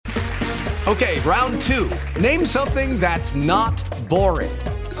Okay, round two. Name something that's not boring.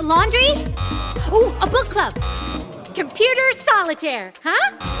 A laundry? Ooh, a book club. Computer solitaire,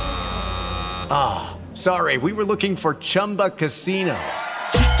 huh? Ah, sorry, we were looking for Chumba Casino.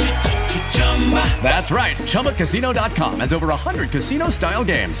 That's right, ChumbaCasino.com has over 100 casino-style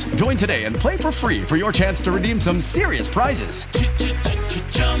games. Join today and play for free for your chance to redeem some serious prizes.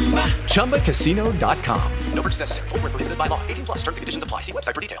 ChumbaCasino.com. No purchase necessary. Void where prohibited by law. 18 plus. Terms and conditions apply. See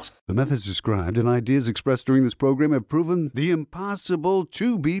website for details. The methods described and ideas expressed during this program have proven the impossible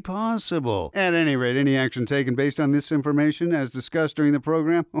to be possible. At any rate, any action taken based on this information as discussed during the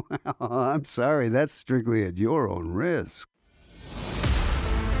program, well, I'm sorry, that's strictly at your own risk.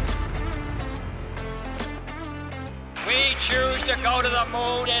 We choose to go to the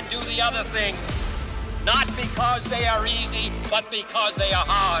moon and do the other thing, not because they are easy, but because they are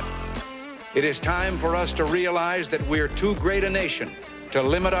hard. It is time for us to realize that we're too great a nation to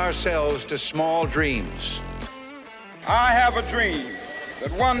limit ourselves to small dreams. I have a dream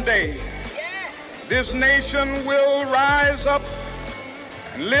that one day this nation will rise up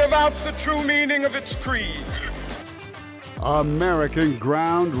and live out the true meaning of its creed. American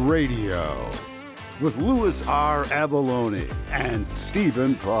Ground Radio with Louis R. Avallone and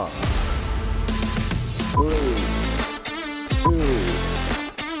Stephen Park. 3,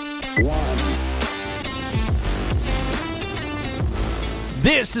 2, 1.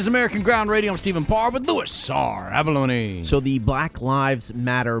 This is American Ground Radio. I'm Stephen Parr with Louis R. Avallone. So the Black Lives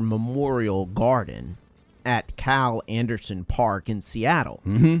Matter Memorial Garden at Cal Anderson Park in Seattle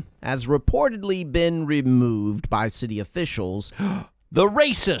has reportedly been removed by city officials. The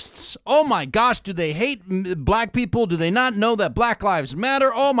racists. Oh my gosh, do they hate black people? Do they not know that Black Lives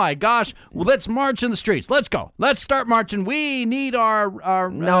Matter? Oh my gosh. Well, let's march in the streets. Let's go. Let's start marching. We need our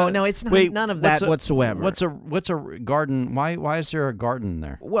No, it's not, none of that whatsoever. What's a garden? Why is there a garden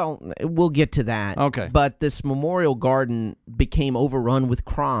there? Well, we'll get to that. Okay. But this memorial garden became overrun with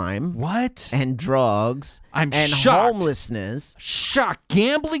crime. What? And drugs. I'm and shocked. Homelessness. Shocked.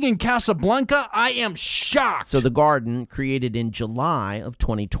 Gambling in Casablanca? I am shocked. So the garden, created in July of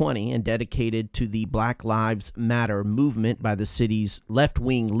 2020 and dedicated to the Black Lives Matter movement by the city's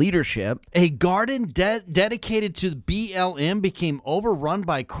left-wing leadership. A garden dedicated to BLM became overrun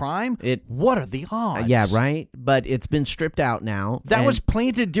by crime? What are the odds? Yeah, right? But it's been stripped out now. That was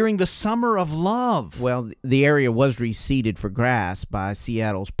planted during the Summer of Love. Well, the area was reseeded for grass by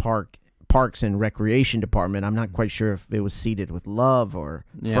Seattle's Parks and Recreation Department. I'm not quite sure if it was seeded with love or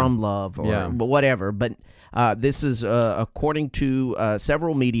from love or but whatever. But this is according to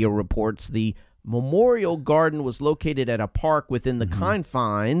several media reports. The Memorial Garden was located at a park within the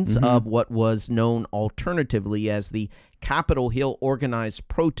confines of what was known alternatively as the Capitol Hill Organized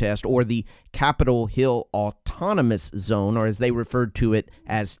Protest, or the Capitol Hill Autonomous Zone, or as they referred to it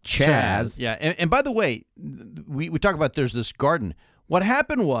as Chaz. Yeah, and by the way, we talk about there's this garden. What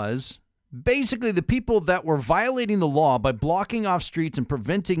happened was, basically, the people that were violating the law by blocking off streets and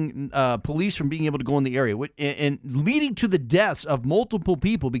preventing police from being able to go in the area, and leading to the deaths of multiple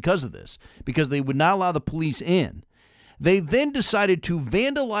people because of this, because they would not allow the police in, they then decided to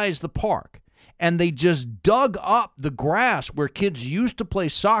vandalize the park. And they just dug up the grass where kids used to play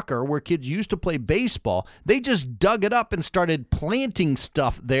soccer, where kids used to play baseball. They just dug it up and started planting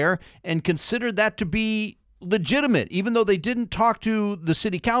stuff there and considered that to be legitimate, even though they didn't talk to the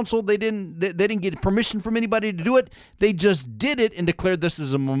city council. They didn't get permission from anybody to do it. They just did it and declared this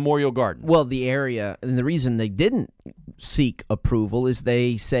as a memorial garden. Well, the area, and the reason they didn't seek approval is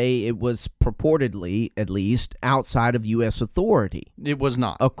they say it was purportedly, at least, outside of U.S. authority. It was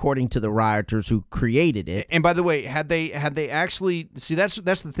not, according to the rioters who created it. And by the way, had they actually, see, that's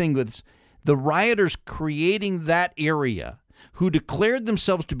the thing with the rioters creating that area, who declared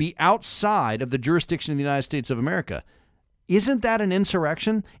themselves to be outside of the jurisdiction of the United States of America. Isn't that an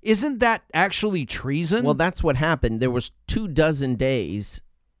insurrection? Isn't that actually treason? Well, that's what happened. There was 24 days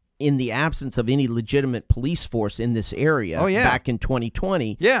in the absence of any legitimate police force in this area back in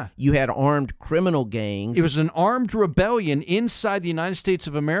 2020. Yeah. You had armed criminal gangs. It was an armed rebellion inside the United States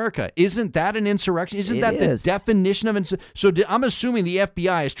of America. Isn't that an insurrection? Isn't that the definition of insurrection? So I'm assuming the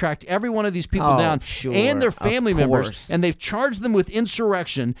FBI has tracked every one of these people down and their family members, and they've charged them with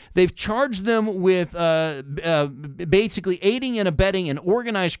insurrection. They've charged them with basically aiding and abetting an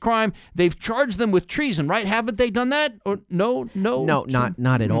organized crime. They've charged them with treason, right? Haven't they done that? Or no,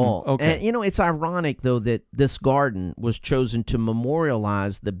 not at all. Okay. And, it's ironic, though, that this garden was chosen to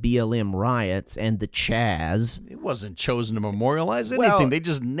memorialize the BLM riots and the Chaz. It wasn't chosen to memorialize anything. Well, they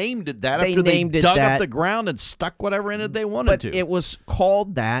just named it that after they dug up the ground and stuck whatever in it they wanted to. It was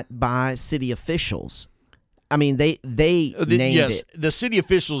called that by city officials. I mean, they named it. The city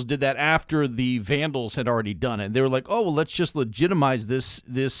officials did that after the vandals had already done it. They were like, oh, well, let's just legitimize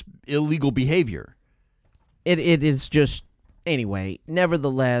this illegal behavior. It is just, anyway,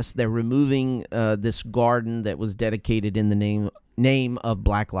 nevertheless, they're removing this garden that was dedicated in the name of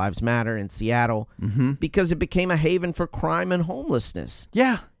Black Lives Matter in Seattle because it became a haven for crime and homelessness.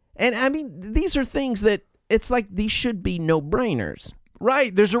 Yeah. And, I mean, these are things that it's like these should be no-brainers.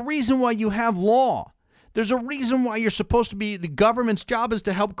 Right. There's a reason why you have law. There's a reason why you're supposed to be, the government's job is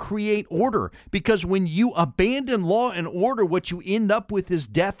to help create order. Because when you abandon law and order, what you end up with is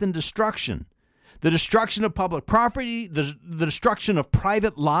death and destruction. The destruction of public property, the destruction of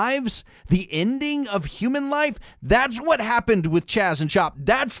private lives, the ending of human life. That's what happened with Chaz and Chop.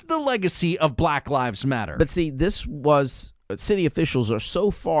 That's the legacy of Black Lives Matter. But see, this was, city officials are so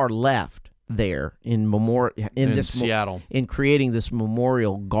far left there in Seattle, in creating this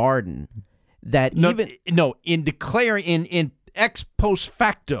memorial garden that in declaring in ex post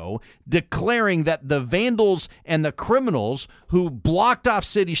facto declaring that the vandals and the criminals who blocked off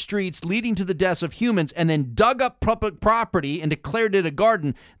city streets leading to the deaths of humans and then dug up public property and declared it a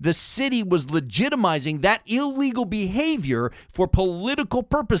garden, the city was legitimizing that illegal behavior for political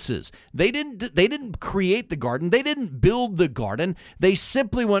purposes. They didn't create the garden. They didn't build the garden. They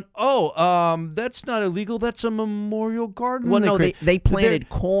simply went, that's not illegal. That's a memorial garden. Well, no, they planted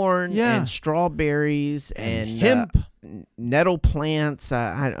corn and strawberries and hemp. Nettle plants.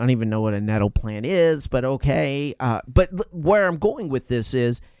 I don't even know what a nettle plant is, but okay. But where I'm going with this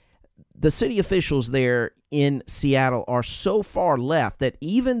is the city officials there in Seattle are so far left that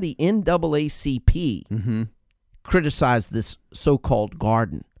even the NAACP criticized this so-called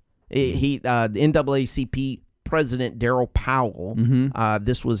garden. The NAACP president, Darrell Powell,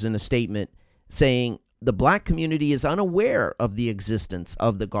 this was in a statement saying, the black community is unaware of the existence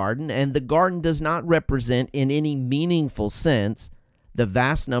of the garden, and the garden does not represent in any meaningful sense the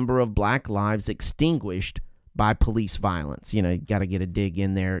vast number of black lives extinguished by police violence. You know, you got to get a dig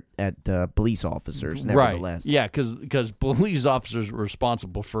in there at police officers, nevertheless. Right. Yeah, because police officers were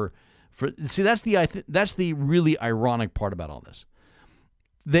responsible for see, that's the really ironic part about all this.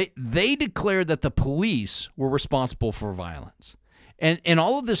 They declared that the police were responsible for violence. And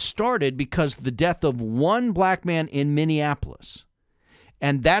all of this started because the death of one black man in Minneapolis.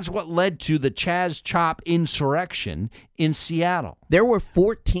 And that's what led to the Chaz Chop insurrection in Seattle. There were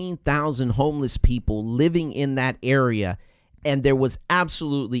 14,000 homeless people living in that area, and there was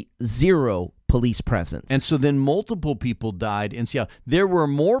absolutely zero police presence. And so then multiple people died in Seattle. There were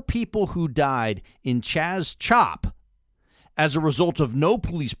more people who died in Chaz Chop as a result of no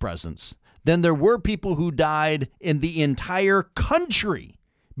police presence than there were people who died in the entire country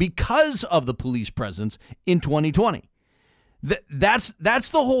because of the police presence in 2020. That's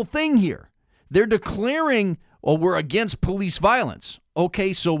the whole thing here. They're declaring, we're against police violence.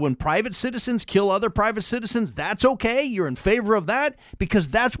 Okay, so when private citizens kill other private citizens, that's okay? You're in favor of that? Because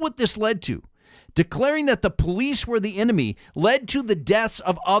that's what this led to. Declaring that the police were the enemy led to the deaths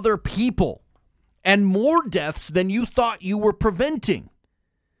of other people and more deaths than you thought you were preventing.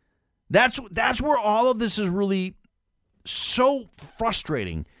 That's where all of this is really so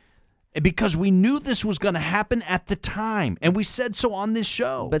frustrating, because we knew this was going to happen at the time, and we said so on this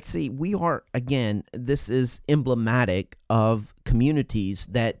show. But see, this is emblematic of communities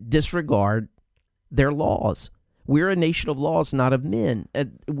that disregard their laws. We're a nation of laws, not of men.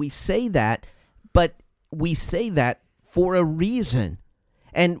 We say that, but we say that for a reason.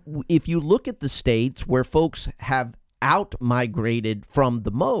 And if you look at the states where folks have out-migrated from the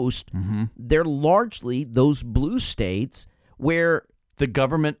most, they're largely those blue states where the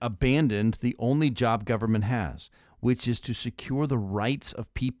government abandoned the only job government has, which is to secure the rights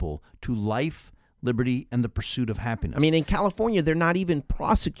of people to life, liberty, and the pursuit of happiness. I mean, in California, they're not even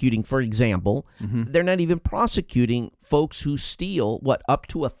prosecuting, for example, they're not even prosecuting folks who steal, up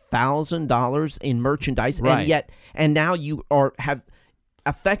to $1,000 in merchandise, right. and now you have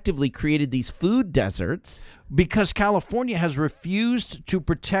effectively created these food deserts. Because California has refused to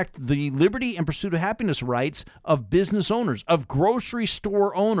protect the liberty and pursuit of happiness rights of business owners, of grocery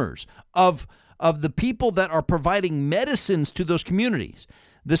store owners, of the people that are providing medicines to those communities.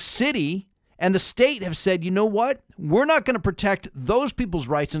 The city and the state have said, you know what? We're not going to protect those people's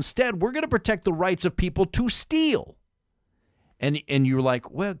rights. Instead, we're going to protect the rights of people to steal. And you're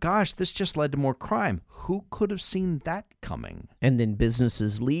like, well, gosh, this just led to more crime. Who could have seen that coming? And then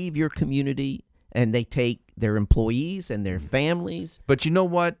businesses leave your community, and they take their employees and their families. But you know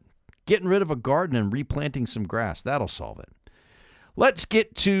what? Getting rid of a garden and replanting some grass, that'll solve it. Let's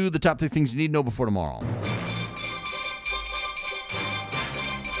get to the top 3 things you need to know before tomorrow.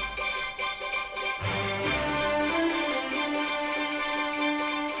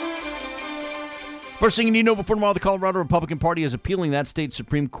 First thing you need to know before tomorrow, the Colorado Republican Party is appealing that state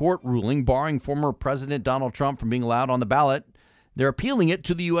Supreme Court ruling barring former President Donald Trump from being allowed on the ballot. They're appealing it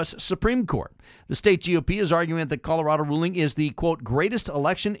to the U.S. Supreme Court. The state GOP is arguing that the Colorado ruling is the, quote, greatest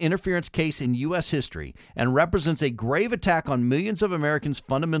election interference case in U.S. history and represents a grave attack on millions of Americans'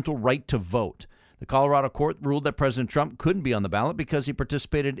 fundamental right to vote. The Colorado court ruled that President Trump couldn't be on the ballot because he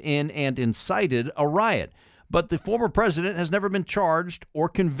participated in and incited a riot. But the former president has never been charged or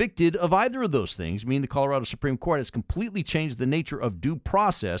convicted of either of those things, meaning the Colorado Supreme Court has completely changed the nature of due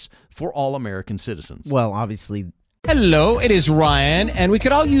process for all American citizens. Well, obviously. Hello, it is Ryan, and we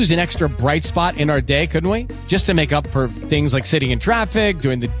could all use an extra bright spot in our day, couldn't we? Just to make up for things like sitting in traffic,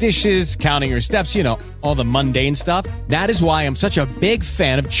 doing the dishes, counting your steps, you know, all the mundane stuff. That is why I'm such a big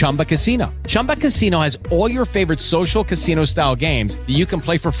fan of Chumba Casino. Chumba Casino has all your favorite social casino-style games that you can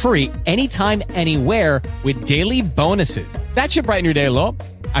play for free anytime, anywhere with daily bonuses. That should brighten your day a little.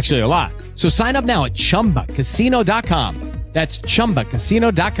 Actually, a lot. So sign up now at ChumbaCasino.com. That's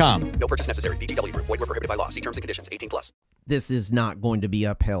ChumbaCasino.com. No purchase necessary. VGW Group. Void where prohibited by law. See terms and conditions. 18+. This is not going to be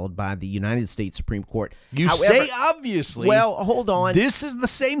upheld by the United States Supreme Court. However, say obviously. Well, hold on. This is the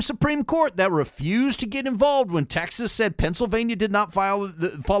same Supreme Court that refused to get involved when Texas said Pennsylvania did not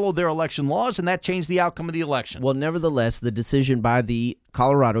follow their election laws, and that changed the outcome of the election. Well, nevertheless, the decision by the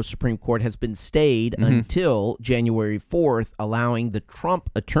Colorado Supreme Court has been stayed until January 4th, allowing the Trump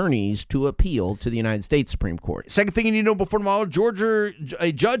attorneys to appeal to the United States Supreme Court. Second thing you need to know before tomorrow,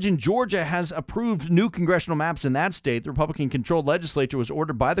 a judge in Georgia has approved new congressional maps in that state. The Republican-controlled legislature was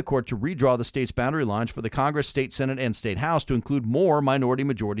ordered by the court to redraw the state's boundary lines for the Congress, state Senate, and state House to include more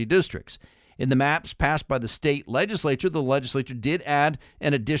minority-majority districts. In the maps passed by the state legislature, the legislature did add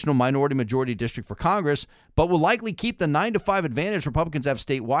an additional minority-majority district for Congress, but will likely keep the 9-5 advantage Republicans have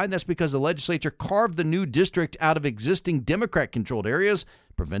statewide. That's because the legislature carved the new district out of existing Democrat-controlled areas,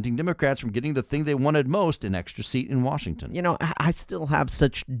 preventing Democrats from getting the thing they wanted most, an extra seat in Washington. You know, I still have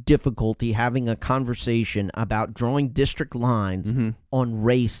such difficulty having a conversation about drawing district lines on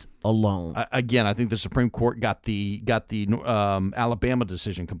race alone. Again, I think the Supreme Court got the Alabama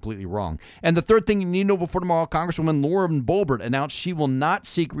decision completely wrong. And the third thing you need to know before tomorrow, Congresswoman Lauren Boebert announced she will not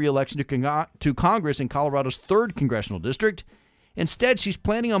seek re-election to Congress in Colorado's 3rd congressional district. Instead, she's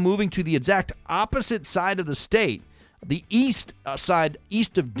planning on moving to the exact opposite side of the state, the east side,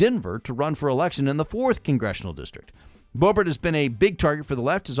 east of Denver, to run for election in the 4th congressional district. Boebert has been a big target for the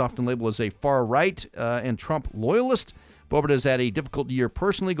left, is often labeled as a far-right and Trump loyalist. Boebert has had a difficult year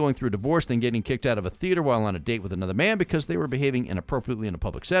personally, going through a divorce, then getting kicked out of a theater while on a date with another man because they were behaving inappropriately in a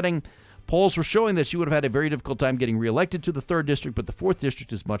public setting. Polls were showing that she would have had a very difficult time getting reelected to the 3rd district, but the 4th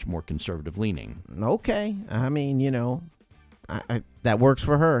district is much more conservative-leaning. Okay. I mean, you know, that works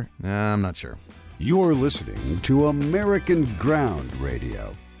for her. I'm not sure. You're listening to American Ground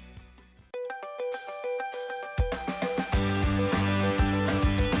Radio.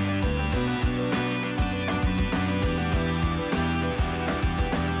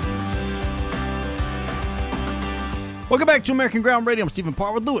 Welcome back to American Ground Radio. I'm Stephen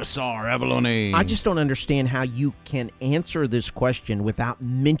Parr with Louis R. Avalone. I just don't understand how you can answer this question without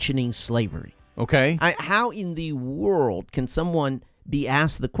mentioning slavery. Okay. How in the world can someone be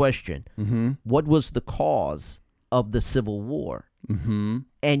asked the question, what was the cause of the Civil War?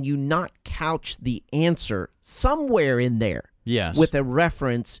 And you not couch the answer somewhere in there with a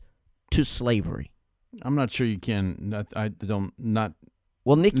reference to slavery? I'm not sure you can.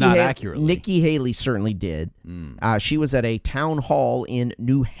 Well, accurately. Nikki Haley certainly did. She was at a town hall in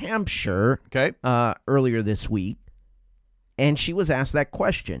New Hampshire earlier this week, and she was asked that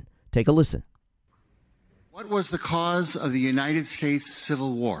question. Take a listen. What was the cause of the United States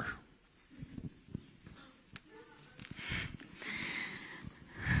Civil War?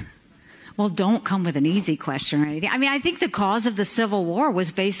 Well, don't come with an easy question or anything. I mean, I think the cause of the Civil War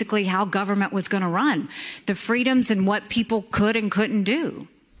was basically how government was going to run, the freedoms and what people could and couldn't do.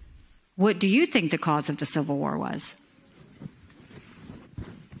 What do you think the cause of the Civil War was?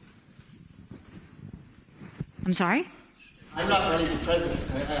 I'm sorry? I'm not running for president.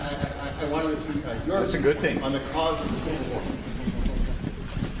 I wanted to see your opinion on the cause of the Civil War.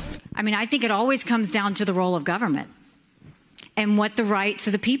 I mean, I think it always comes down to the role of government and what the rights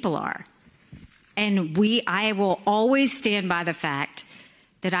of the people are. And I will always stand by the fact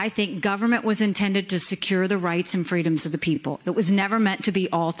that I think government was intended to secure the rights and freedoms of the people. It was never meant to be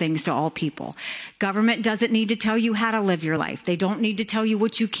all things to all people. Government doesn't need to tell you how to live your life. They don't need to tell you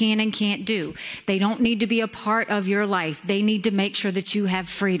what you can and can't do. They don't need to be a part of your life. They need to make sure that you have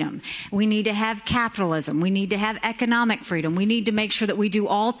freedom. We need to have capitalism. We need to have economic freedom. We need to make sure that we do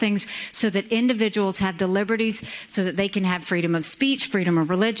all things so that individuals have the liberties so that they can have freedom of speech, freedom of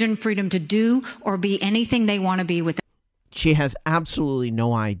religion, freedom to do or be anything they want to be with. She has absolutely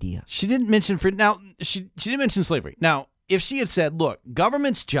no idea. She didn't mention she didn't mention slavery. Now, if she had said, look,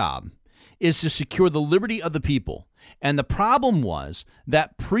 government's job is to secure the liberty of the people. And the problem was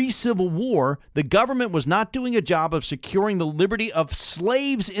that pre-Civil War, the government was not doing a job of securing the liberty of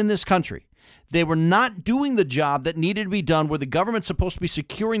slaves in this country. They were not doing the job that needed to be done where the government's supposed to be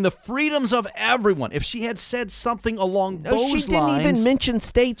securing the freedoms of everyone. If she had said something along those lines. She didn't even mention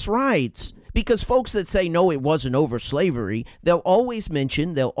states' rights. Because folks that say, no, it wasn't over slavery, they'll always make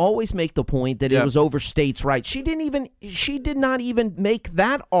the point that it was over states' rights. She did not even make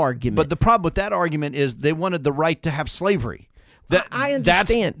that argument. But the problem with that argument is they wanted the right to have slavery. I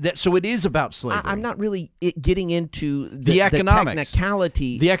understand. So it is about slavery. I'm not really getting into the economics. The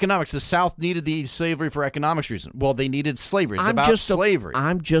technicality. The economics. The South needed the slavery for economics reasons. Well, they needed slavery. It's about slavery.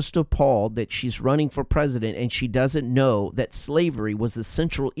 I'm just appalled that she's running for president and she doesn't know that slavery was the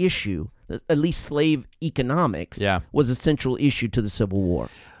central issue, at least slave economics was a central issue to the Civil War.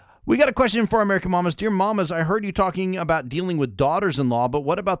 We got a question for American Mamas. Dear Mamas, I heard you talking about dealing with daughters-in-law, but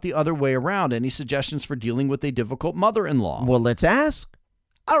what about the other way around? Any suggestions for dealing with a difficult mother-in-law? Well, let's ask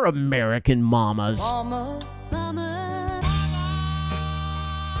our American Mamas. Mama, mama.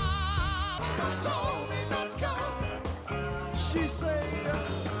 She said,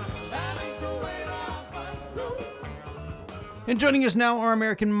 that ain't the way I do. And joining us now are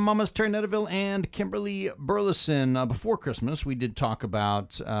American Mamas Terry Netterville and Kimberly Burleson. Before Christmas, we did talk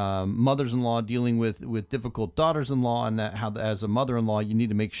about mothers-in-law dealing with difficult daughters-in-law, and that how, as a mother-in-law, you need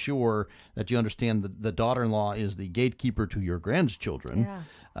to make sure that you understand that the daughter-in-law is the gatekeeper to your grandchildren. Yeah.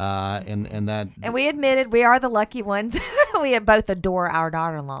 And we admitted we are the lucky ones. We both adore our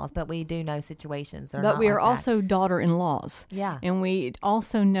daughter-in-laws, but we do know situations that are but not we are like also daughter-in-laws. Yeah. And we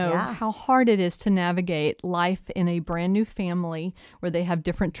also know how hard it is to navigate life in a brand new family where they have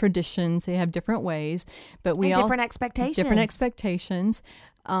different traditions, they have different ways, but we all different expectations. Different expectations.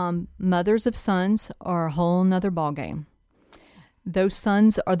 Mothers of sons are a whole nother ballgame. Those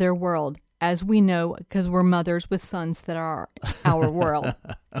sons are their world, as we know, because we're mothers with sons that are our world.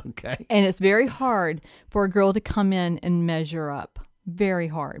 Okay. And it's very hard for a girl to come in and measure up. Very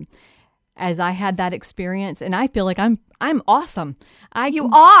hard. As I had that experience, and I feel like I'm awesome. You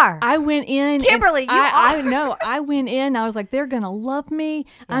are. I went in. Kimberly, you are. I know. I went in. I was like, they're going to love me.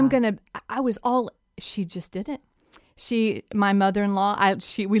 Yeah. She just didn't. My mother-in-law,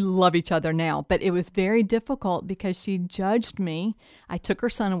 we love each other now, but it was very difficult because she judged me. I took her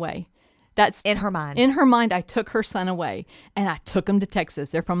son away. That's in her mind. In her mind, I took her son away, and I took him to Texas.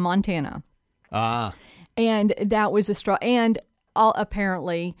 They're from Montana. And that was a straw. And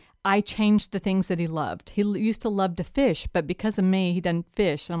apparently, I changed the things that he loved. He used to love to fish, but because of me, he doesn't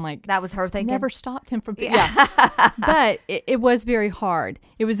fish. And I'm like, that was her thinking. Never stopped him from fishing. Yeah. But it was very hard.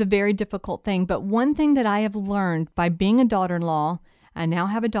 It was a very difficult thing. But one thing that I have learned by being a daughter-in-law, I now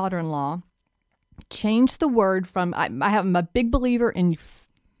have a daughter-in-law, change the word from, I'm a big believer in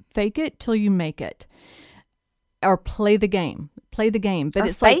fake it till you make it, or play the game. But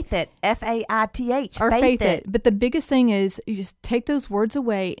it's faith it, F-A-I-T-H. Or faith it. But the biggest thing is you just take those words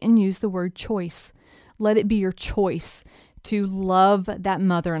away and use the word choice. Let it be your choice to love that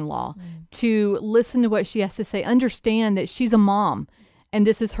mother-in-law, to listen to what she has to say, understand that she's a mom and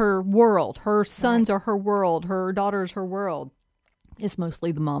this is her world. Her sons are her world. Her daughter's her world. It's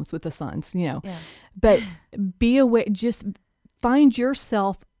mostly the moms with the sons, Yeah. But be aware, just find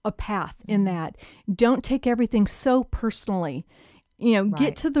yourself a path in that. Don't take everything so personally.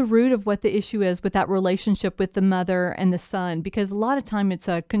 Get to the root of what the issue is with that relationship with the mother and the son, because a lot of time it's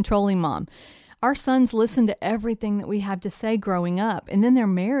a controlling mom. Our sons listen to everything that we have to say growing up, and then they're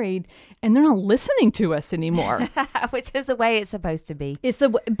married and they're not listening to us anymore. Which is the way it's supposed to be.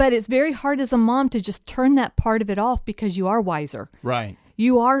 But it's very hard as a mom to just turn that part of it off because you are wiser. Right.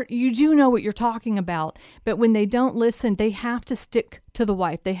 You do know what you're talking about, but when they don't listen, they have to stick to the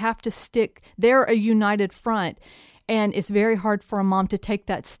wife. They have to stick. They're a united front, and it's very hard for a mom to take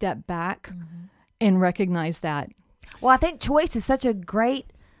that step back and recognize that. Well, I think choice is such a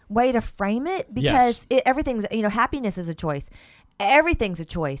great way to frame it because everything's, happiness is a choice. Everything's a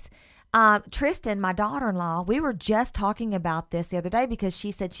choice. Tristan, my daughter-in-law, we were just talking about this the other day because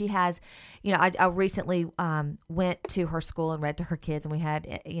she said she has, I recently went to her school and read to her kids, and we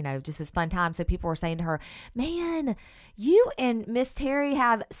had, just this fun time. So people were saying to her, man, you and Miss Terry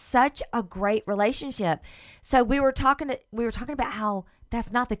have such a great relationship. So we were talking about how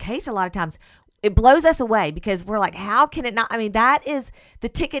that's not the case a lot of times. It blows us away because we're like, how can it not? I mean, that is the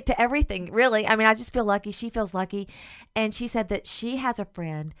ticket to everything, really. I mean, I just feel lucky. She feels lucky. And she said that she has a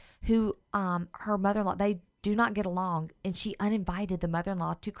friend who, her mother-in-law, they do not get along, and she uninvited the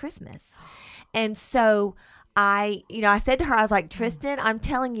mother-in-law to Christmas. And so I said to her, I was like, Tristan, I'm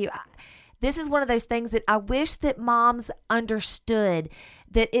telling you, this is one of those things that I wish that moms understood,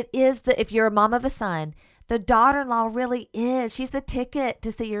 that it is if you're a mom of a son, the daughter-in-law really is. She's the ticket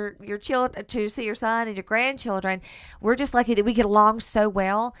to see your children, to see your son and your grandchildren. We're just lucky that we get along so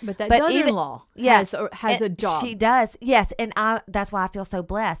well. But that daughter-in-law has a job. She does, yes, and that's why I feel so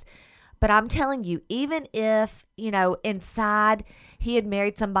blessed. But I'm telling you, even if, inside he had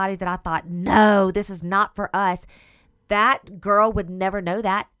married somebody that I thought, no, this is not for us, that girl would never know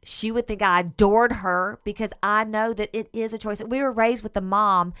that. She would think I adored her because I know that it is a choice. We were raised with a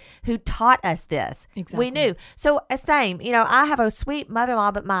mom who taught us this. Exactly. We knew. So same, I have a sweet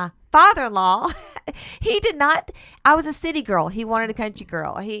mother-in-law, but my father-in-law, he did not. I was a city girl. He wanted a country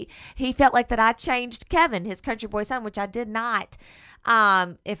girl. He felt like that I changed Kevin, his country boy son, which I did not.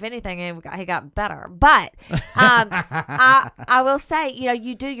 If anything, he got better. But I will say,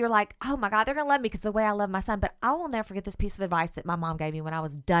 you're like, oh my God, they're going to love me because the way I love my son. But I will never forget this piece of advice that my mom gave me when I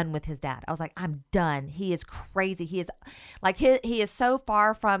was done with his dad. I was like, I'm done. He is crazy. He is like, he is so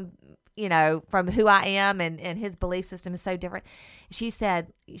far from who I am, and his belief system is so different. She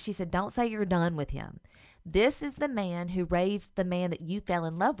said, don't say you're done with him. This is the man who raised the man that you fell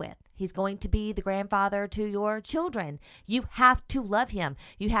in love with. He's going to be the grandfather to your children. You have to love him.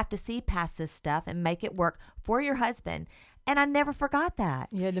 You have to see past this stuff and make it work for your husband. And I never forgot that.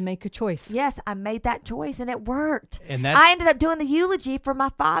 You had to make a choice. Yes, I made that choice, and it worked. And I ended up doing the eulogy for my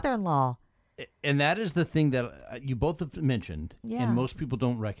father-in-law. And that is the thing that you both have mentioned, and most people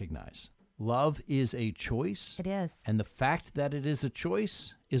don't recognize. Love is a choice. It is. And the fact that it is a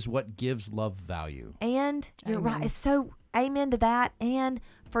choice is what gives love value. And you're right. It's so amen to that. And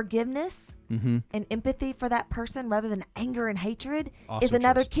forgiveness and empathy for that person rather than anger and hatred is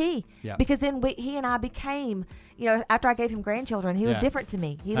another key. Yeah. Because then he and I became, after I gave him grandchildren, he was different to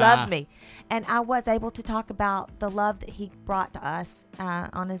me. He loved me. And I was able to talk about the love that he brought to us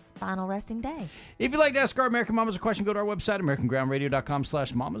on his final resting day. If you'd like to ask our American Mamas a question, go to our website,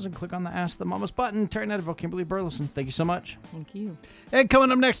 AmericanGroundRadio.com/mamas, and click on the Ask the Mamas button. Terry Netterville, Kimberly Burleson, thank you so much. Thank you. And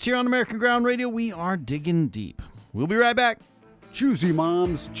coming up next here on American Ground Radio, we are digging deep. We'll be right back. Choosy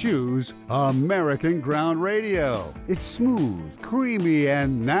moms choose American Ground Radio. It's smooth, creamy,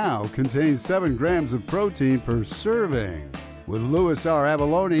 and now contains 7 grams of protein per serving. With Louis R.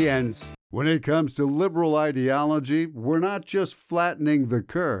 Avalone, and when it comes to liberal ideology, we're not just flattening the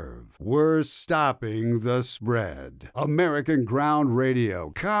curve, we're stopping the spread. American Ground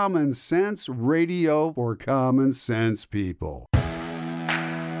Radio. Common sense radio for common sense people.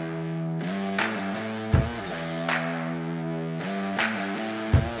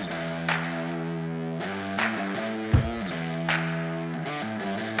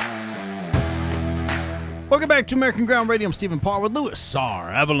 Welcome back to American Ground Radio. I'm Stephen Parr with Louis R.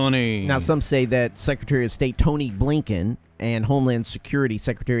 Avalone. Now, some say that Secretary of State Tony Blinken and Homeland Security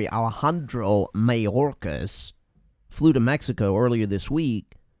Secretary Alejandro Mayorkas flew to Mexico earlier this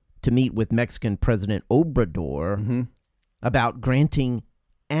week to meet with Mexican President Obrador about granting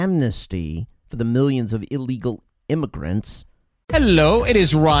amnesty for the millions of illegal immigrants. Hello, it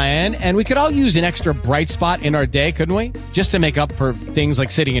is Ryan, and we could all use an extra bright spot in our day, couldn't we? Just to make up for things like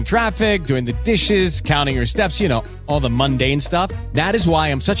sitting in traffic, doing the dishes, counting your steps, all the mundane stuff. That is why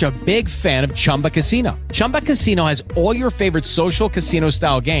I'm such a big fan of Chumba Casino. Chumba Casino has all your favorite social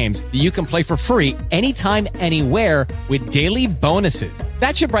casino-style games that you can play for free anytime, anywhere with daily bonuses.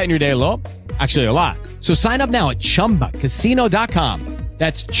 That should brighten your day a little. Actually, a lot. So sign up now at ChumbaCasino.com.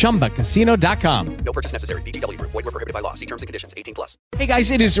 That's ChumbaCasino.com. No purchase necessary. VGW Group. Void where prohibited by law. See terms and conditions. 18+. Hey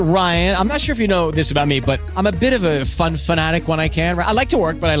guys, it is Ryan. I'm not sure if you know this about me, but I'm a bit of a fun fanatic when I can. I like to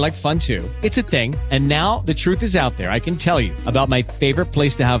work, but I like fun too. It's a thing. And now the truth is out there. I can tell you about my favorite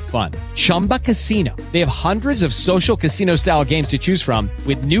place to have fun. Chumba Casino. They have hundreds of social casino style games to choose from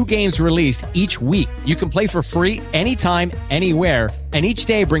with new games released each week. You can play for free anytime, anywhere. And each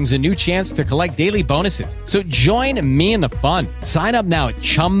day brings a new chance to collect daily bonuses. So join me in the fun. Sign up now at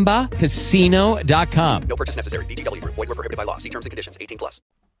ChumbaCasino.com. No purchase necessary. VGW Group. Void where prohibited by law. See terms and conditions. 18+.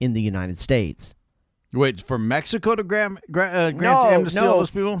 In the United States. Wait, for Mexico to grant amnesty to all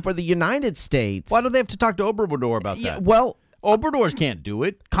those people? For the United States. Why do they have to talk to Obrador about that? Well, Obrador can't do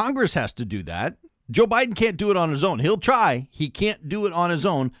it. Congress has to do that. Joe Biden can't do it on his own. He'll try. He can't do it on his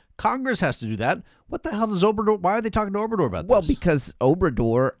own. Congress has to do that. What the hell does Obrador? Why are they talking to Obrador about this? Well, because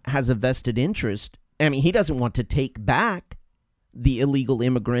Obrador has a vested interest. I mean, he doesn't want to take back the illegal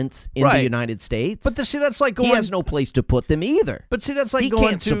immigrants in the United States. But see, that's like going... He has no place to put them either. But see, that's like he going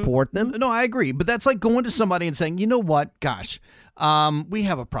can't support them. No, I agree. But that's like going to somebody and saying, you know what? Gosh, we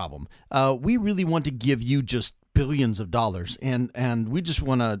have a problem. We really want to give you just billions of dollars, and we just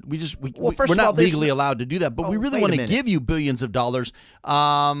want to. We're not legally allowed to do that, but we really want to give you billions of dollars.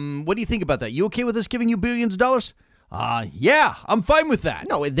 What do you think about that? You okay with us giving you billions of dollars? Yeah, I'm fine with that.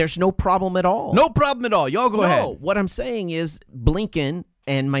 No, there's no problem at all. No problem at all. Y'all go ahead. What I'm saying is Blinken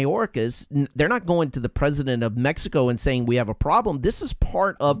and Mayorkas, they're not going to the president of Mexico and saying we have a problem. This is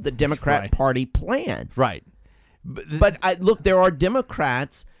part of the Democrat Party plan. Right. But look, there are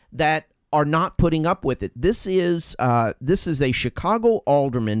Democrats that are not putting up with it. This is a Chicago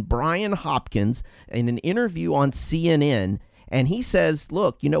alderman, Brian Hopkins, in an interview on CNN, and he says,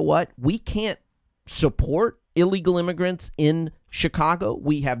 look, you know what? We can't support illegal immigrants in Chicago.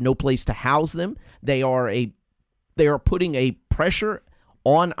 We have no place to house them. They are putting a pressure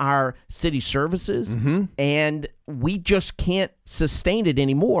on our city services, and we just can't sustain it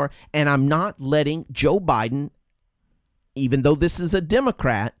anymore. And I'm not letting Joe Biden, even though this is a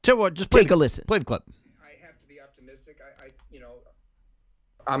Democrat, take a listen. Play the clip. I have to be optimistic.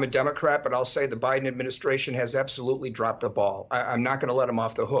 I'm a Democrat, but I'll say the Biden administration has absolutely dropped the ball. I'm not going to let them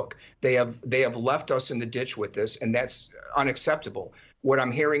off the hook. They have left us in the ditch with this, and that's unacceptable. What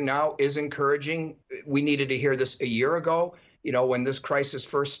I'm hearing now is encouraging. We needed to hear this a year ago. When this crisis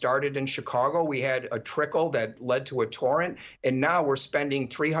first started in Chicago, we had a trickle that led to a torrent, and now we're spending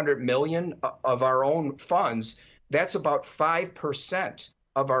 $300 million of our own funds. That's about 5%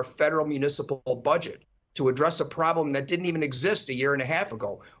 of our federal municipal budget to address a problem that didn't even exist a year and a half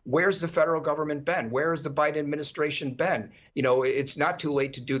ago. Where's the federal government been? Where has the Biden administration been? It's not too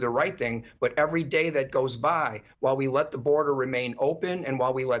late to do the right thing, but every day that goes by, while we let the border remain open and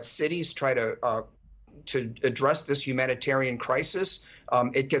while we let cities try to address this humanitarian crisis,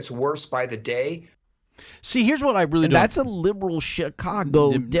 it gets worse by the day. See, here's what I really don't... That's a liberal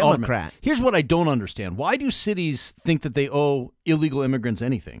Chicago Democrat. Here's what I don't understand. Why do cities think that they owe illegal immigrants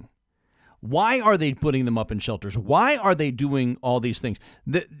anything? Why are they putting them up in shelters? Why are they doing all these things?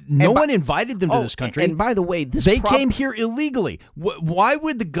 No one invited them to this country. And by the way, they came here illegally. Why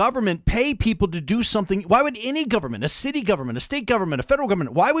would the government pay people to do something? Why would any government, a city government, a state government, a federal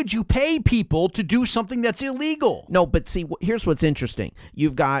government, why would you pay people to do something that's illegal? No, but see, here's what's interesting.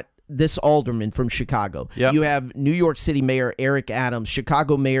 You've got this alderman from Chicago. Yep. You have New York City Mayor Eric Adams,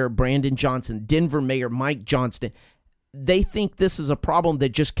 Chicago Mayor Brandon Johnson, Denver Mayor Mike Johnston. They think this is a problem that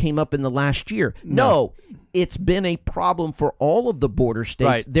just came up in the last year. No, it's been a problem for all of the border states.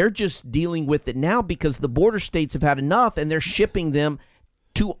 Right. They're just dealing with it now because the border states have had enough and they're shipping them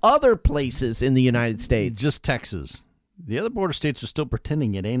to other places in the United States. Just Texas. The other border states are still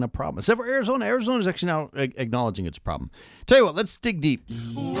pretending it ain't a problem. Except for Arizona. Arizona's actually now acknowledging it's a problem. Tell you what, let's dig deep.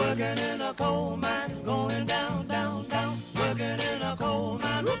 Working in a coal mine, going down, down, down. Working in a coal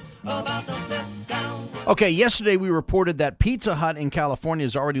mine, about to step down. Okay, yesterday we reported that Pizza Hut in California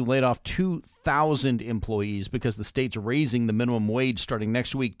has already laid off 2,000 employees because the state's raising the minimum wage starting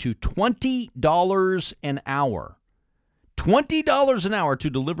next week to $20 an hour. $20 an hour to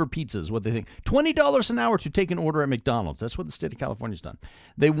deliver pizzas, what they think. $20 an hour to take an order at McDonald's. That's what the state of California's done.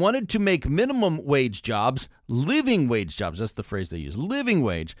 They wanted to make minimum wage jobs living wage jobs. That's the phrase they use, living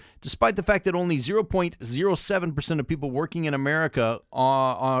wage, despite the fact that only 0.07% of people working in America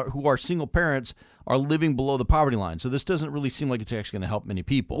who are single parents are living below the poverty line. So this doesn't really seem like it's actually going to help many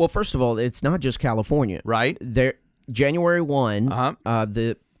people. Well, first of all, it's not just California. Right. January 1,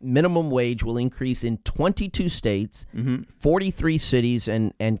 the minimum wage will increase in 22 states, 43 cities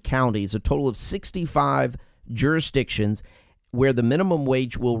and counties, a total of 65 jurisdictions where the minimum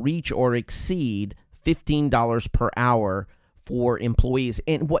wage will reach or exceed $15 per hour for employees.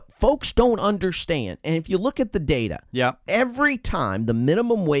 And what folks don't understand, and if you look at the data, every time the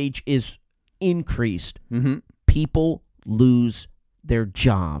minimum wage is increased, people lose their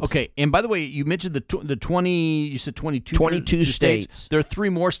jobs. Okay, and by the way, you mentioned the 20, you said 22 states. There are 3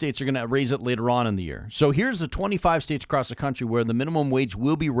 more states that are going to raise it later on in the year. So here's the 25 states across the country where the minimum wage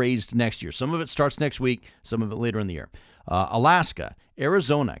will be raised next year. Some of it starts next week, some of it later in the year. Alaska,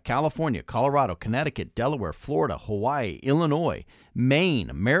 Arizona, California, Colorado, Connecticut, Delaware, Florida, Hawaii, Illinois, Maine,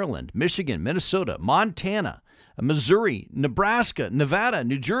 Maryland, Michigan, Minnesota, Montana, Missouri, Nebraska, Nevada,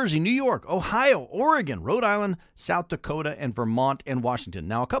 New Jersey, New York, Ohio, Oregon, Rhode Island, South Dakota, and Vermont and Washington.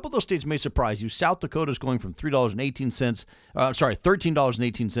 Now, a couple of those states may surprise you. South Dakota is going from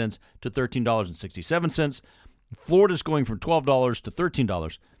 $13.18 to $13.67. Florida is going from $12 to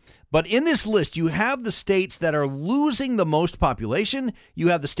 $13. But in this list, you have the states that are losing the most population. You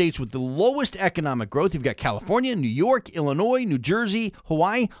have the states with the lowest economic growth. You've got California, New York, Illinois, New Jersey,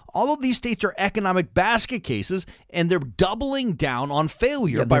 Hawaii. All of these states are economic basket cases, and they're doubling down on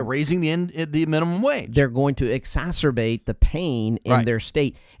failure by raising the minimum wage. They're going to exacerbate the pain in their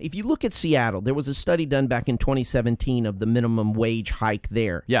state. If you look at Seattle, there was a study done back in 2017 of the minimum wage hike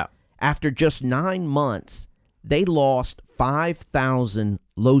there. Yeah. After just 9 months, they lost 5,000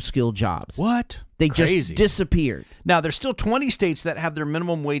 low-skill jobs. What? They Crazy. just disappeared. Now, there's still 20 states that have their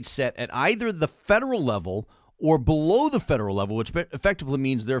minimum wage set at either the federal level or below the federal level, which effectively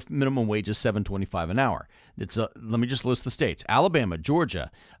means their minimum wage is $7.25 an hour. Let me just list the states: Alabama, Georgia,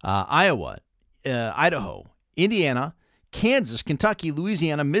 Iowa, Idaho, Indiana, Kansas, Kentucky,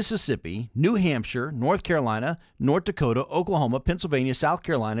 Louisiana, Mississippi, New Hampshire, North Carolina, North Dakota, Oklahoma, Pennsylvania, South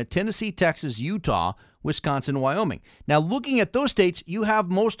Carolina, Tennessee, Texas, Utah, Wisconsin, and Wyoming. Now, looking at those states, you have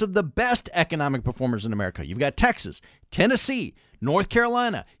most of the best economic performers in America. You've got Texas, Tennessee, North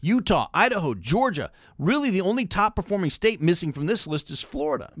Carolina, Utah, Idaho, Georgia. Really, the only top-performing state missing from this list is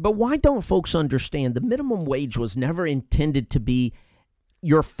Florida. But why don't folks understand the minimum wage was never intended to be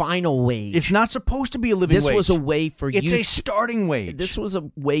your final wage? It's not supposed to be a living wage. This was a way for you. It's a starting wage. This was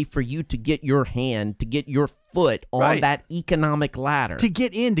a way for you to get your hand, to get your foot on that economic ladder. To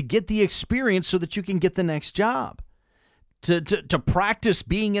get in, to get the experience so that you can get the next job. To practice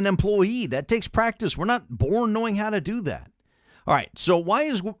being an employee. That takes practice. We're not born knowing how to do that. All right, so why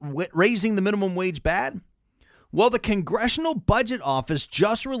is raising the minimum wage bad? Well, the Congressional Budget Office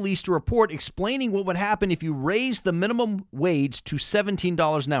just released a report explaining what would happen if you raise the minimum wage to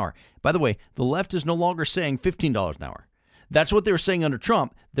 $17 an hour. By the way, the left is no longer saying $15 an hour. That's what they were saying under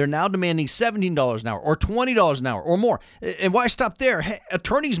Trump. They're now demanding $17 an hour or $20 an hour or more. And why stop there? Hey,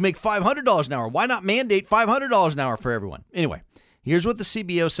 attorneys make $500 an hour. Why not mandate $500 an hour for everyone? Anyway, here's what the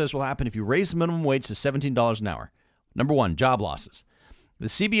CBO says will happen if you raise the minimum wage to $17 an hour. Number one, job losses. The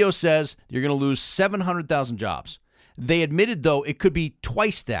CBO says you're going to lose 700,000 jobs. They admitted, though, it could be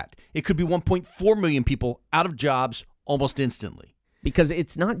twice that. It could be 1.4 million people out of jobs almost instantly. Because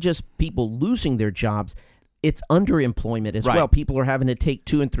it's not just people losing their jobs, it's underemployment as well. People are having to take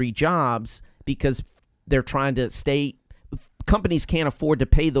 2 and 3 jobs because they're trying to stay. Companies can't afford to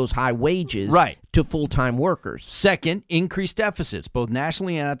pay those high wages to full-time workers. Second, increased deficits, both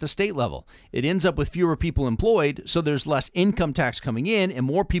nationally and at the state level. It ends up with fewer people employed, so there's less income tax coming in and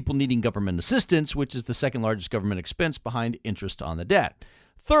more people needing government assistance, which is the second largest government expense behind interest on the debt.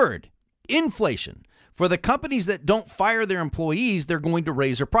 Third, inflation. For the companies that don't fire their employees, they're going to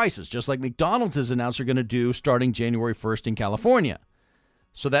raise their prices, just like McDonald's has announced they're going to do starting January 1st in California.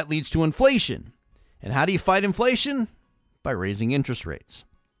 So that leads to inflation. And how do you fight inflation? By raising interest rates.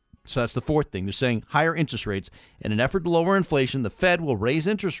 So that's the fourth thing. They're saying higher interest rates. In an effort to lower inflation, the Fed will raise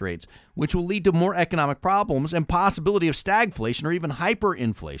interest rates, which will lead to more economic problems and possibility of stagflation or even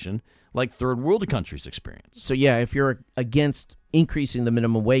hyperinflation like third world countries experience. So yeah, if you're against increasing the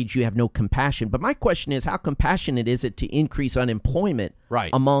minimum wage, you have no compassion. But my question is, how compassionate is it to increase unemployment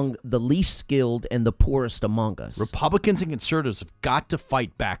among the least skilled and the poorest among us? Republicans and conservatives have got to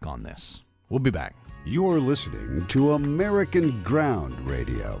fight back on this. We'll be back. You're listening to American Ground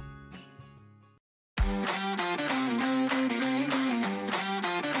Radio.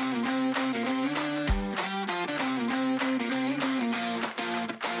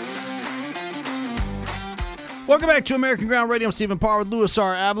 Welcome back to American Ground Radio. I'm Stephen Parr with Louis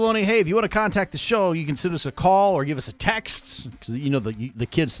R. Avalone. Hey, if you want to contact the show, you can send us a call or give us a text. Because, you know, the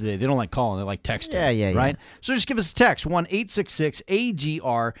kids today, they don't like calling. They like texting. Yeah. Right? So just give us a text,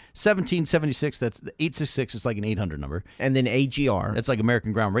 1-866-AGR-1776. That's the 866. It's like an 800 number. And then AGR. That's like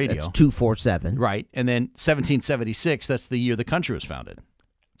American Ground Radio. That's 247. Right. And then 1776. That's the year the country was founded.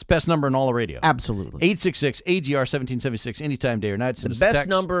 It's the best number in all of radio. Absolutely. 866-AGR-1776. Anytime, day or night. Send us a best text.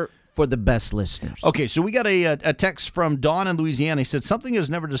 number for the best listeners. Okay, so we got a text from Don in Louisiana. He said, something is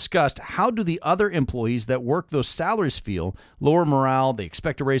never discussed. How do the other employees that work those salaries feel? Lower morale, they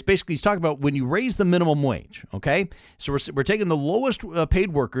expect a raise. Basically, he's talking about when you raise the minimum wage, okay? So we're taking the lowest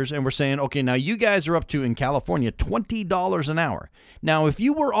paid workers and we're saying, okay, now you guys are up to, in California, $20 an hour. Now, if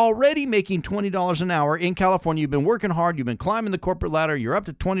you were already making $20 an hour in California, you've been working hard, you've been climbing the corporate ladder, you're up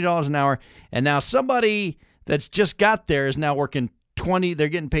to $20 an hour, and now somebody that's just got there is now working they're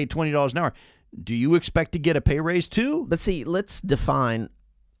getting paid $20 an hour. Do you expect to get a pay raise too? But see, let's define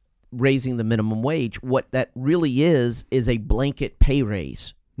raising the minimum wage. What that really is a blanket pay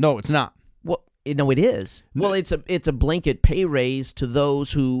raise. No, it's not. Well, no, it is. Well, it's a blanket pay raise to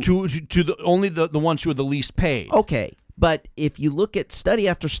those who only the ones who are the least paid. Okay, but if you look at study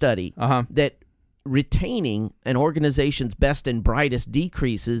after study, that retaining an organization's best and brightest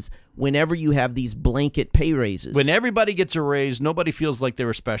decreases whenever you have these blanket pay raises. When everybody gets a raise, nobody feels like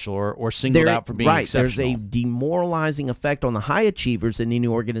they're special or singled out for being exceptional. There's a demoralizing effect on the high achievers in any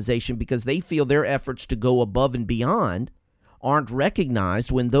organization because they feel their efforts to go above and beyond aren't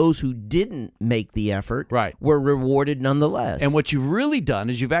recognized when those who didn't make the effort were rewarded nonetheless. And what you've really done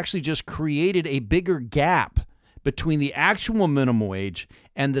is you've actually just created a bigger gap between the actual minimum wage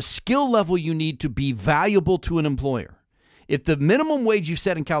and the skill level you need to be valuable to an employer. If the minimum wage you've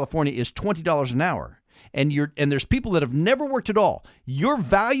set in California is $20 an hour, and there's people that have never worked at all, your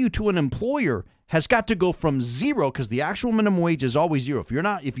value to an employer has got to go from zero, because the actual minimum wage is always zero.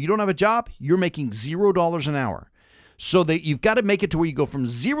 If you don't have a job, you're making $0 an hour. So that you've got to make it to where you go from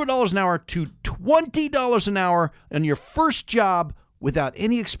 $0 an hour to $20 an hour on your first job without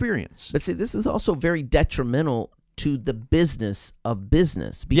any experience. But see, this is also very detrimental to the business of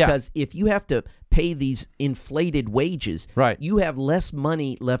business because if you have to pay these inflated wages, you have less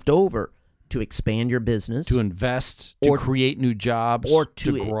money left over to expand your business, to invest, to create new jobs, or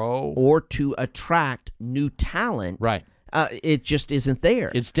to grow, or to attract new talent. It just isn't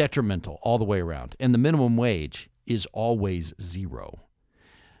there. It's detrimental all the way around. And the minimum wage is always zero.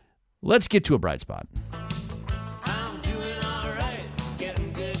 Let's get to a bright spot.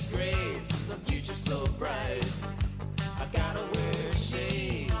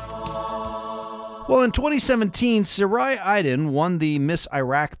 Well, in 2017, Sarai Iden won the Miss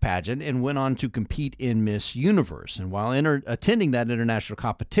Iraq pageant and went on to compete in Miss Universe. And while attending that international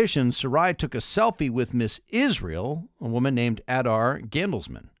competition, Sarai took a selfie with Miss Israel, a woman named Adar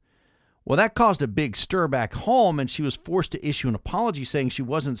Gandelsman. Well, that caused a big stir back home, and she was forced to issue an apology saying she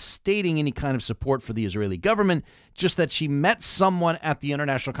wasn't stating any kind of support for the Israeli government, just that she met someone at the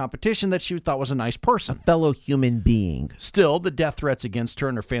international competition that she thought was a nice person. A fellow human being. Still, the death threats against her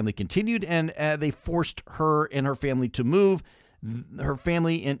and her family continued, and they forced her and her family to move. She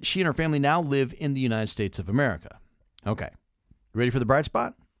and her family now live in the United States of America. Okay. Ready for the bright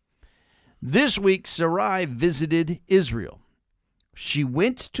spot? This week, Sarai visited Israel. She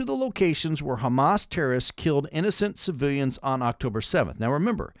went to the locations where Hamas terrorists killed innocent civilians on October 7th. Now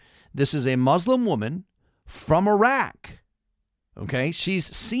remember, this is a Muslim woman from Iraq. Okay? She's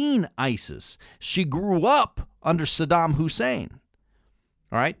seen ISIS. She grew up under Saddam Hussein.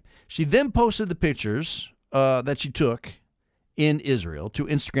 All right? She then posted the pictures that she took in Israel to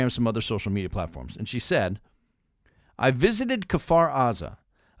Instagram and some other social media platforms. And she said, I visited Kfar Aza,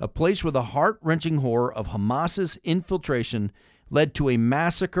 a place where the heart-wrenching horror of Hamas's infiltration led to a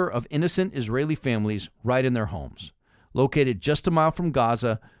massacre of innocent Israeli families right in their homes. Located just a mile from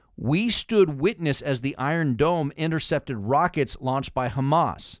Gaza, we stood witness as the Iron Dome intercepted rockets launched by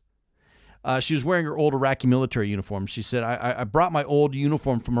Hamas. She was wearing her old Iraqi military uniform. She said, I brought my old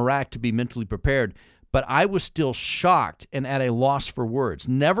uniform from Iraq to be mentally prepared, but I was still shocked and at a loss for words.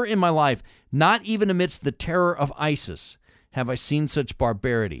 Never in my life, not even amidst the terror of ISIS, have I seen such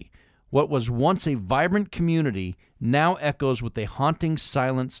barbarity. What was once a vibrant community now echoes with a haunting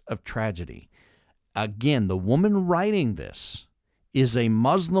silence of tragedy. Again, the woman writing this is a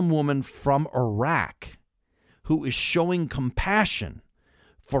Muslim woman from Iraq who is showing compassion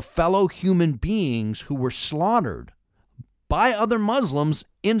for fellow human beings who were slaughtered by other Muslims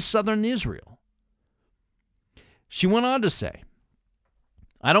in southern Israel. She went on to say,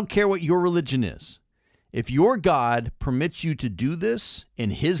 I don't care what your religion is. If your God permits you to do this in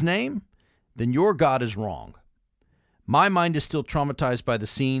his name, then your God is wrong. My mind is still traumatized by the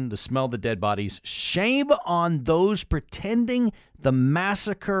scene, the smell of the dead bodies. Shame on those pretending the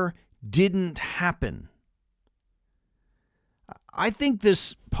massacre didn't happen. I think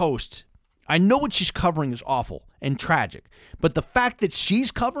this post, I know what she's covering is awful and tragic, but the fact that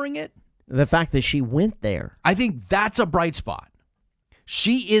she's covering it, the fact that she went there, I think that's a bright spot.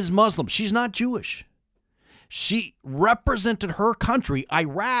 She is Muslim. She's not Jewish. She represented her country,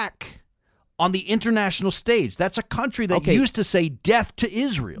 Iraq, on the international stage. That's a country that used to say death to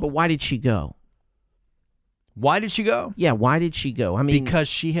Israel. But why did she go? Why did she go? Yeah, why did she go? I mean, because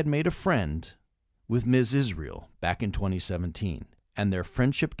she had made a friend with Ms. Israel back in 2017, and their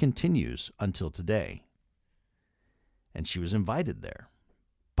friendship continues until today. And she was invited there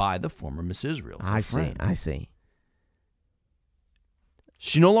by the former Miss Israel. I see.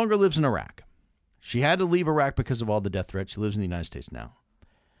 She no longer lives in Iraq. She had to leave Iraq because of all the death threats. She lives in the United States now.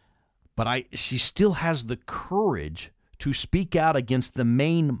 But she still has the courage to speak out against the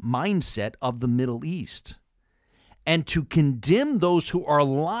main mindset of the Middle East and to condemn those who are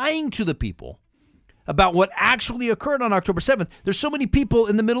lying to the people about what actually occurred on October 7th. There's so many people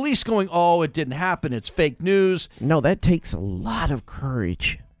in the Middle East going, oh, it didn't happen. It's fake news. No, that takes a lot of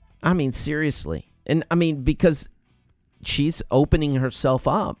courage. I mean, seriously. And I mean, because she's opening herself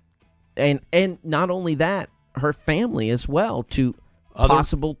up. And not only that, her family as well to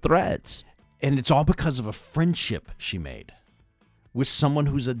possible threats. And it's all because of a friendship she made with someone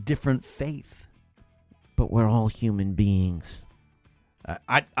who's a different faith. But we're all human beings.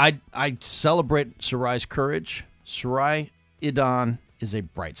 I celebrate Sarai's courage. Sarai Idan is a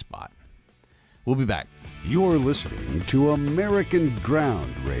bright spot. We'll be back. You're listening to American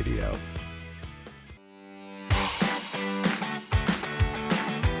Ground Radio.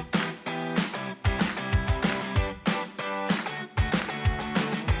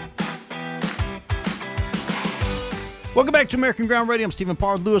 Welcome back to American Ground Radio. I'm Stephen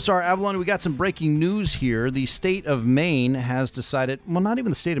Parr, Louis R. Avalon. We got some breaking news here. The state of Maine has decided, well, not even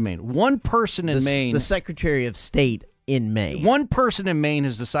the state of Maine. One person in Maine. The Secretary of State in Maine. One person in Maine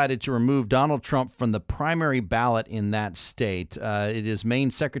has decided to remove Donald Trump from the primary ballot in that state. It is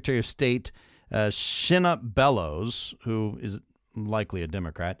Maine Secretary of State Shinna Bellows, who is likely a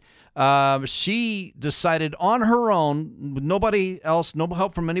Democrat. She decided on her own, with nobody else, no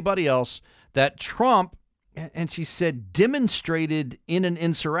help from anybody else, that Trump, and she said, demonstrated in an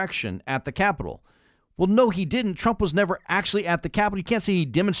insurrection at the Capitol. Well, no, he didn't. Trump was never actually at the Capitol. You can't say he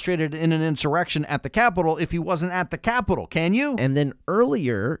demonstrated in an insurrection at the Capitol if he wasn't at the Capitol, can you? And then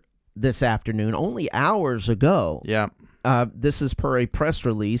earlier this afternoon, only hours ago, this is per a press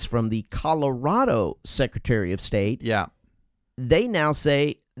release from the Colorado Secretary of State. Yeah. They now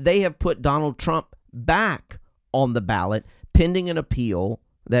say they have put Donald Trump back on the ballot pending an appeal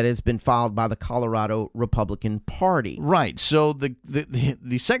that has been filed by the Colorado Republican Party. Right. So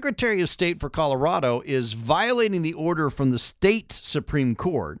the Secretary of State for Colorado is violating the order from the state Supreme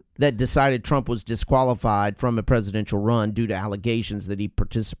Court that decided Trump was disqualified from a presidential run due to allegations that he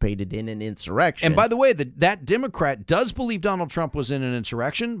participated in an insurrection. And by the way, that Democrat does believe Donald Trump was in an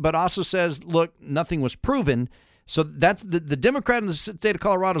insurrection, but also says, look, nothing was proven. So that's the Democrat in the state of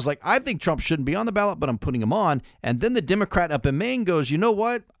Colorado is like, I think Trump shouldn't be on the ballot, but I'm putting him on. And then the Democrat up in Maine goes, you know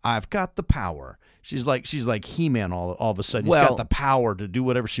what? I've got the power. She's like He-Man all of a sudden. He's got the power to do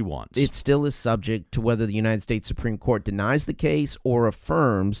whatever she wants. It still is subject to whether the United States Supreme Court denies the case or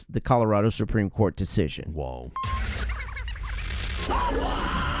affirms the Colorado Supreme Court decision. Whoa.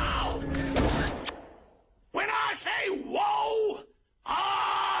 Wow! When I say whoa,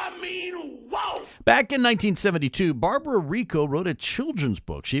 I mean whoa! Back in 1972, Barbara Rico wrote a children's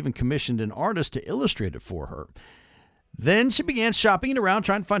book. She even commissioned an artist to illustrate it for her. Then she began shopping it around,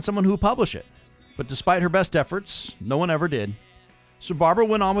 trying to find someone who would publish it. But despite her best efforts, no one ever did. So Barbara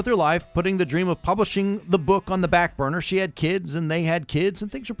went on with her life, putting the dream of publishing the book on the back burner. She had kids, and they had kids,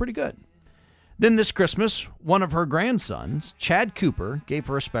 and things were pretty good. Then this Christmas, one of her grandsons, Chad Cooper, gave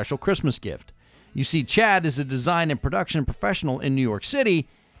her a special Christmas gift. You see, Chad is a design and production professional in New York City,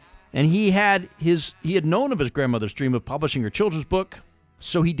 and he had known of his grandmother's dream of publishing her children's book,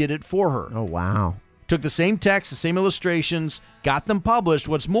 so he did it for her. Oh, wow. Took the same text, the same illustrations, got them published.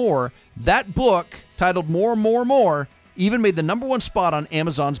 What's more, that book, titled More, More, More, even made the #1 spot on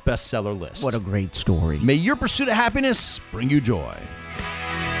Amazon's bestseller list. What a great story. May your pursuit of happiness bring you joy.